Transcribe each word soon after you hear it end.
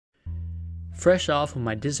Fresh off of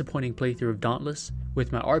my disappointing playthrough of Dauntless,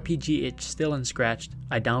 with my RPG itch still unscratched,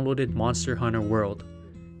 I downloaded Monster Hunter World.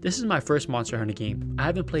 This is my first Monster Hunter game. I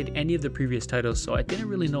haven't played any of the previous titles, so I didn't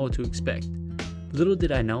really know what to expect. Little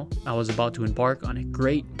did I know, I was about to embark on a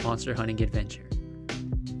great monster hunting adventure.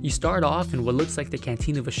 You start off in what looks like the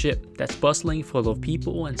canteen of a ship that's bustling full of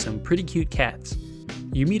people and some pretty cute cats.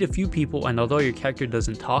 You meet a few people, and although your character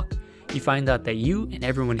doesn't talk, you find out that you and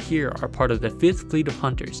everyone here are part of the 5th fleet of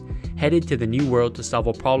hunters, headed to the New World to solve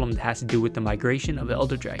a problem that has to do with the migration of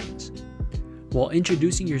elder dragons. While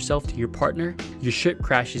introducing yourself to your partner, your ship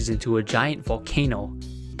crashes into a giant volcano.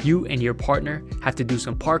 You and your partner have to do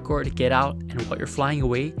some parkour to get out, and while you're flying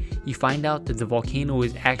away, you find out that the volcano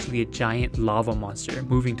is actually a giant lava monster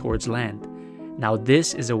moving towards land. Now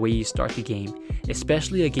this is the way you start the game,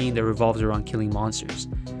 especially a game that revolves around killing monsters.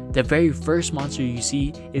 The very first monster you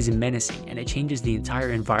see is menacing, and it changes the entire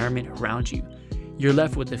environment around you. You're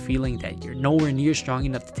left with the feeling that you're nowhere near strong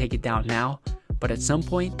enough to take it down now, but at some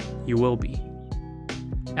point, you will be.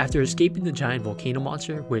 After escaping the giant volcano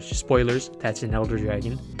monster, which, spoilers, that's an elder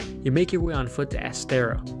dragon, you make your way on foot to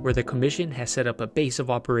Astera, where the Commission has set up a base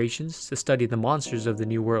of operations to study the monsters of the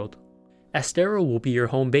New World. Astera will be your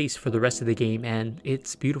home base for the rest of the game, and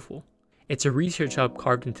it's beautiful. It's a research hub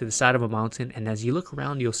carved into the side of a mountain, and as you look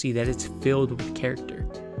around you'll see that it's filled with character.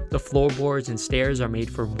 The floorboards and stairs are made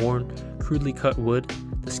from worn, crudely cut wood,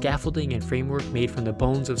 the scaffolding and framework made from the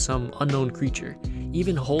bones of some unknown creature,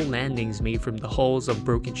 even whole landings made from the hulls of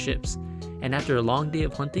broken ships. And after a long day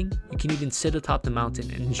of hunting, you can even sit atop the mountain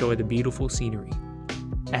and enjoy the beautiful scenery.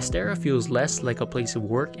 Astera feels less like a place of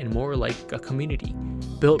work and more like a community,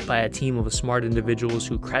 built by a team of smart individuals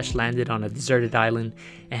who crash-landed on a deserted island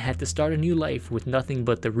and had to start a new life with nothing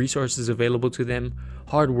but the resources available to them,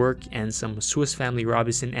 hard work, and some Swiss Family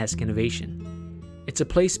Robinson-esque innovation. It's a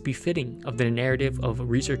place befitting of the narrative of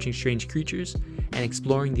researching strange creatures and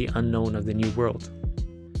exploring the unknown of the New World.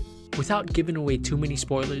 Without giving away too many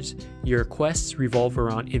spoilers, your quests revolve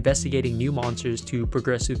around investigating new monsters to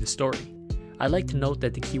progress through the story. I'd like to note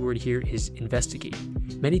that the keyword here is investigate.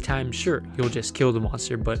 Many times, sure, you'll just kill the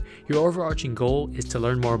monster, but your overarching goal is to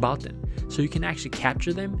learn more about them, so you can actually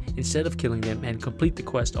capture them instead of killing them and complete the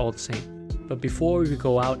quest all the same. But before we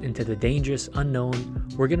go out into the dangerous unknown,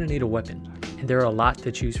 we're gonna need a weapon, and there are a lot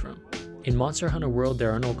to choose from. In Monster Hunter World,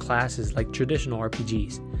 there are no classes like traditional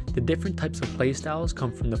RPGs. The different types of playstyles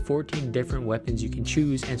come from the 14 different weapons you can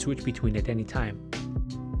choose and switch between at any time.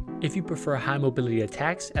 If you prefer high mobility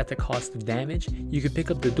attacks at the cost of damage, you can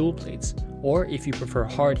pick up the dual blades, or if you prefer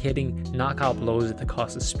hard-hitting knockout blows at the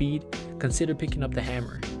cost of speed, consider picking up the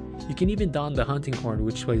hammer. You can even don the hunting horn,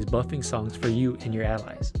 which plays buffing songs for you and your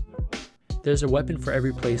allies. There's a weapon for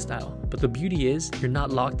every playstyle, but the beauty is you're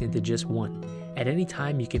not locked into just one. At any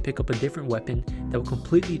time you can pick up a different weapon that will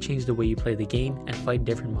completely change the way you play the game and fight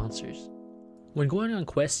different monsters. When going on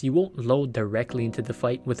quests, you won't load directly into the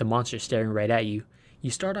fight with the monster staring right at you. You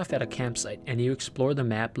start off at a campsite and you explore the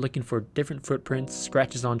map looking for different footprints,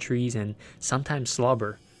 scratches on trees, and sometimes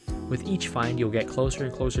slobber. With each find, you'll get closer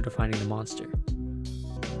and closer to finding the monster.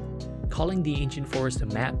 Calling the ancient forest a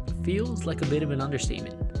map feels like a bit of an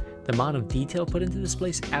understatement. The amount of detail put into this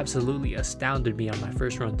place absolutely astounded me on my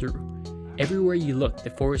first run through. Everywhere you look, the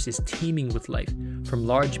forest is teeming with life, from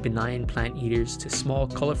large benign plant eaters to small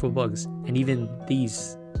colorful bugs, and even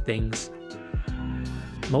these things.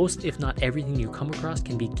 Most, if not everything you come across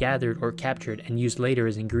can be gathered or captured and used later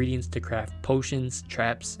as ingredients to craft potions,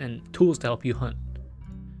 traps, and tools to help you hunt.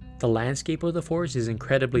 The landscape of the forest is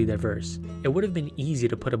incredibly diverse. It would have been easy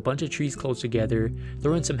to put a bunch of trees close together,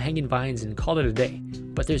 throw in some hanging vines and call it a day,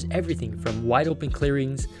 but there's everything from wide open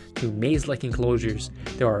clearings to maze-like enclosures.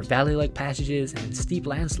 There are valley-like passages and steep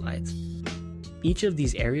landslides. Each of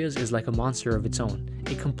these areas is like a monster of its own.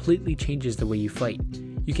 It completely changes the way you fight.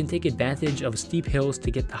 You can take advantage of steep hills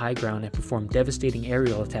to get the high ground and perform devastating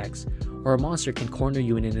aerial attacks, or a monster can corner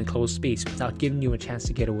you in an enclosed space without giving you a chance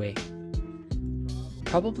to get away.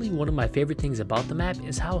 Probably one of my favorite things about the map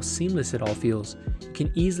is how seamless it all feels. You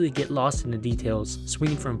can easily get lost in the details,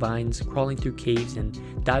 swinging from vines, crawling through caves,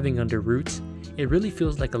 and diving under roots. It really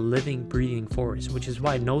feels like a living, breathing forest, which is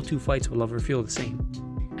why no two fights will ever feel the same.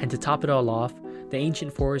 And to top it all off, the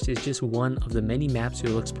ancient forest is just one of the many maps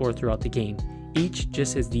you'll explore throughout the game, each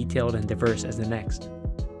just as detailed and diverse as the next.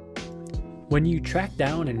 When you track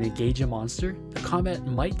down and engage a monster, the combat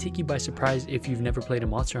might take you by surprise if you've never played a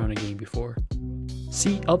Monster Hunter game before.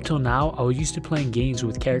 See, up till now, I was used to playing games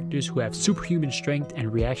with characters who have superhuman strength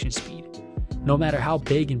and reaction speed. No matter how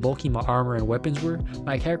big and bulky my armor and weapons were,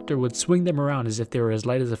 my character would swing them around as if they were as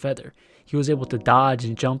light as a feather. He was able to dodge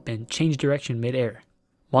and jump and change direction mid-air.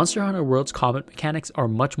 Monster Hunter World's combat mechanics are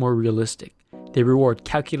much more realistic. They reward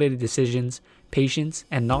calculated decisions, patience,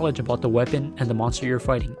 and knowledge about the weapon and the monster you're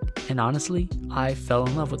fighting, and honestly, I fell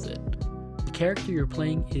in love with it. The character you're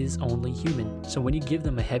playing is only human, so when you give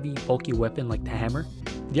them a heavy, bulky weapon like the hammer,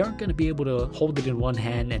 they aren't going to be able to hold it in one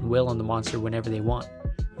hand and wail on the monster whenever they want.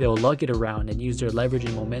 They'll lug it around and use their leverage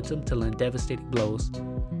and momentum to land devastating blows,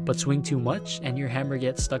 but swing too much and your hammer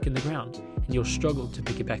gets stuck in the ground, and you'll struggle to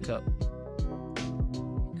pick it back up.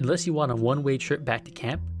 Unless you want a one-way trip back to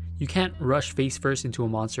camp, you can't rush face first into a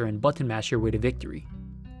monster and button mash your way to victory.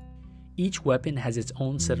 Each weapon has its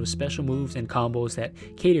own set of special moves and combos that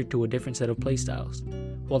cater to a different set of playstyles.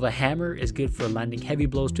 While the hammer is good for landing heavy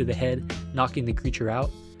blows to the head, knocking the creature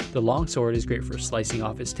out, the longsword is great for slicing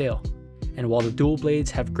off its tail. And while the dual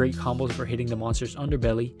blades have great combos for hitting the monster's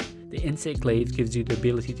underbelly, the insect glaive gives you the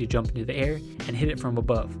ability to jump into the air and hit it from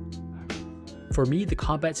above. For me, the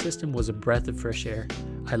combat system was a breath of fresh air.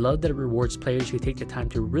 I love that it rewards players who take the time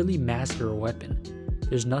to really master a weapon.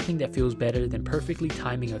 There's nothing that feels better than perfectly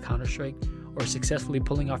timing a counter-strike or successfully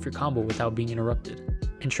pulling off your combo without being interrupted.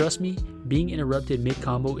 And trust me, being interrupted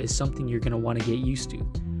mid-combo is something you're going to want to get used to.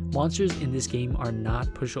 Monsters in this game are not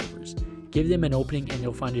pushovers. Give them an opening and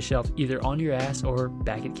you'll find yourself either on your ass or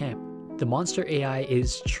back at camp. The monster AI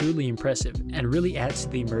is truly impressive and really adds to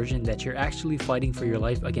the immersion that you're actually fighting for your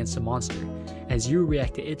life against a monster. As you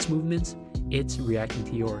react to its movements, it's reacting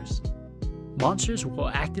to yours. Monsters will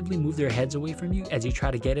actively move their heads away from you as you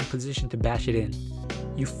try to get in position to bash it in.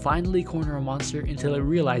 You finally corner a monster until it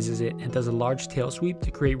realizes it and does a large tail sweep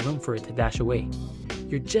to create room for it to dash away.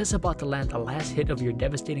 You're just about to land the last hit of your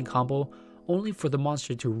devastating combo, only for the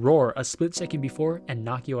monster to roar a split second before and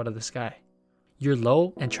knock you out of the sky. You're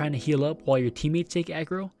low and trying to heal up while your teammates take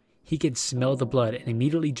aggro, he can smell the blood and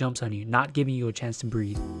immediately jumps on you, not giving you a chance to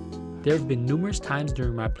breathe. There have been numerous times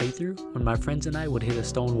during my playthrough when my friends and I would hit a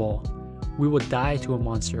stone wall. We would die to a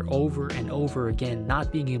monster over and over again,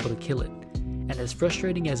 not being able to kill it. And as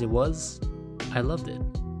frustrating as it was, I loved it.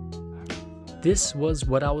 This was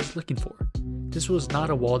what I was looking for. This was not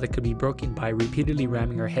a wall that could be broken by repeatedly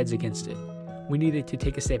ramming our heads against it. We needed to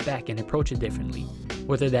take a step back and approach it differently,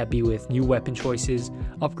 whether that be with new weapon choices,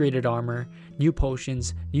 upgraded armor, new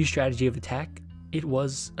potions, new strategy of attack. It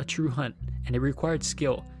was a true hunt, and it required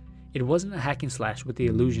skill. It wasn't a hack and slash with the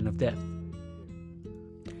illusion of death.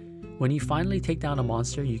 When you finally take down a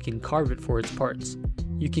monster, you can carve it for its parts.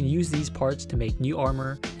 You can use these parts to make new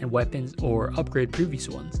armor and weapons or upgrade previous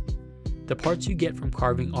ones. The parts you get from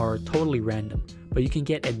carving are totally random, but you can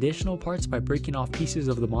get additional parts by breaking off pieces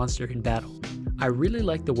of the monster in battle. I really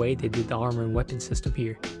like the way they did the armor and weapon system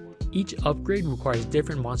here. Each upgrade requires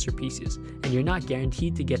different monster pieces, and you're not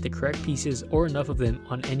guaranteed to get the correct pieces or enough of them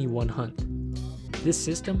on any one hunt. This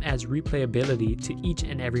system adds replayability to each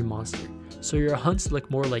and every monster, so your hunts look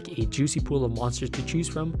more like a juicy pool of monsters to choose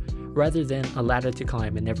from rather than a ladder to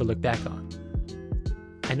climb and never look back on.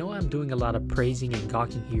 I know I'm doing a lot of praising and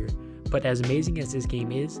gawking here, but as amazing as this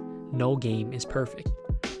game is, no game is perfect.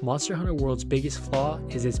 Monster Hunter World's biggest flaw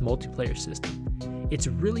is its multiplayer system. It's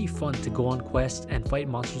really fun to go on quests and fight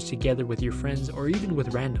monsters together with your friends or even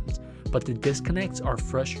with randoms, but the disconnects are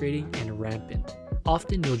frustrating and rampant.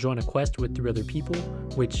 Often you'll join a quest with 3 other people,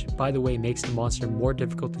 which by the way makes the monster more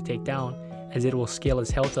difficult to take down as it will scale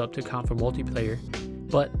his health up to count for multiplayer,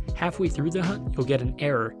 but halfway through the hunt you'll get an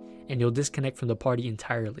error and you'll disconnect from the party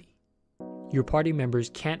entirely. Your party members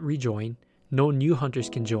can't rejoin, no new hunters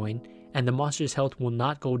can join, and the monster's health will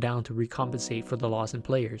not go down to recompensate for the loss in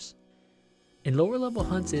players. In lower level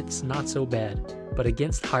hunts it's not so bad, but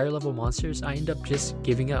against higher level monsters I end up just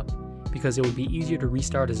giving up, because it would be easier to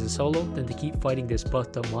restart as a solo than to keep fighting this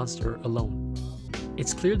buffed up monster alone.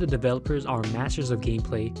 It's clear the developers are masters of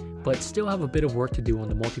gameplay, but still have a bit of work to do on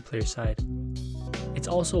the multiplayer side. It's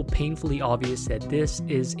also painfully obvious that this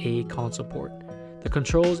is a console port. The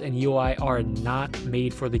controls and UI are not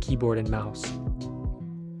made for the keyboard and mouse.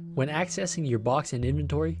 When accessing your box and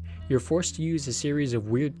inventory, you're forced to use a series of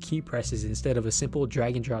weird key presses instead of a simple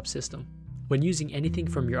drag and drop system. When using anything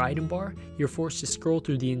from your item bar, you're forced to scroll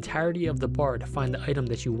through the entirety of the bar to find the item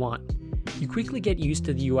that you want. You quickly get used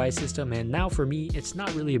to the UI system, and now for me, it's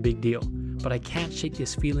not really a big deal, but I can't shake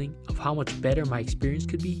this feeling of how much better my experience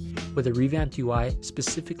could be with a revamped UI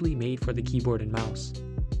specifically made for the keyboard and mouse.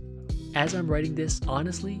 As I'm writing this,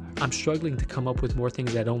 honestly, I'm struggling to come up with more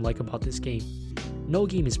things I don't like about this game. No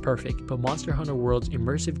game is perfect, but Monster Hunter World's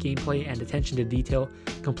immersive gameplay and attention to detail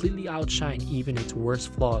completely outshine even its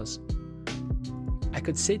worst flaws. I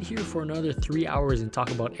could sit here for another 3 hours and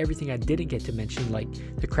talk about everything I didn't get to mention, like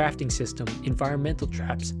the crafting system, environmental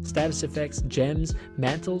traps, status effects, gems,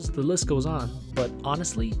 mantles, the list goes on, but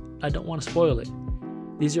honestly, I don't want to spoil it.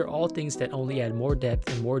 These are all things that only add more depth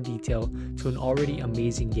and more detail to an already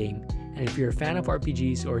amazing game. And if you're a fan of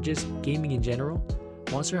RPGs or just gaming in general,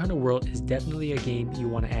 Monster Hunter World is definitely a game you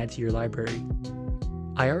want to add to your library.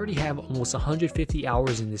 I already have almost 150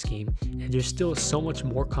 hours in this game, and there's still so much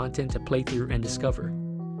more content to play through and discover.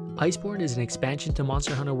 Iceborne is an expansion to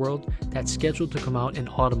Monster Hunter World that's scheduled to come out in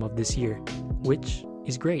autumn of this year, which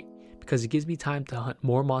is great because it gives me time to hunt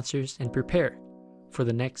more monsters and prepare for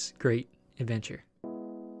the next great adventure.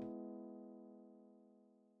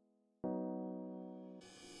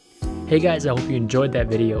 Hey guys, I hope you enjoyed that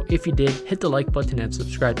video. If you did, hit the like button and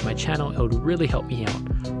subscribe to my channel. It would really help me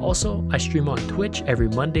out. Also, I stream on Twitch every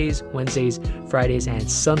Mondays, Wednesdays, Fridays,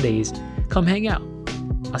 and Sundays. Come hang out.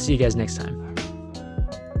 I'll see you guys next time.